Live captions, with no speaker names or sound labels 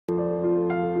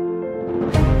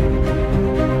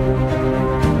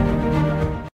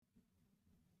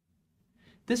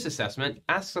This assessment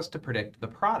asks us to predict the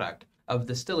product of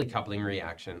the Stille coupling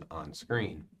reaction on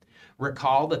screen.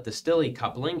 Recall that the Stille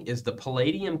coupling is the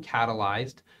palladium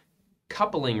catalyzed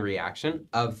coupling reaction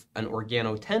of an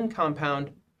organo-10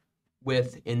 compound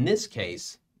with, in this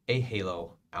case, a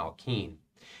haloalkene.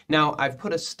 Now, I've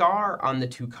put a star on the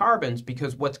two carbons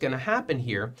because what's going to happen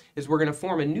here is we're going to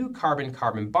form a new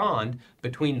carbon-carbon bond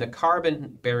between the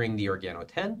carbon bearing the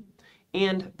organo-10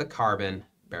 and the carbon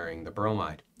bearing the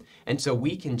bromide. And so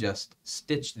we can just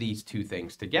stitch these two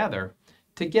things together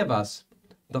to give us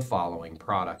the following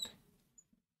product.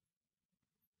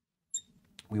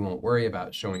 We won't worry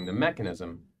about showing the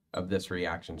mechanism of this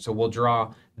reaction. So we'll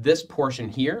draw this portion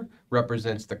here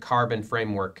represents the carbon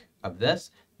framework of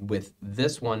this, with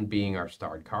this one being our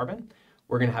starred carbon.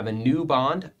 We're going to have a new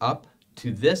bond up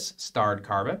to this starred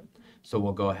carbon. So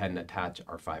we'll go ahead and attach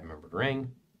our 5-membered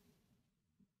ring.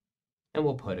 And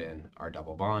we'll put in our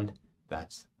double bond.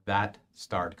 That's that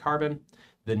starred carbon.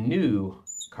 The new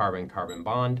carbon-carbon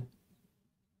bond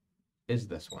is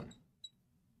this one.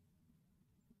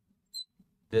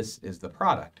 This is the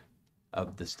product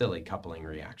of the Stille coupling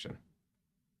reaction.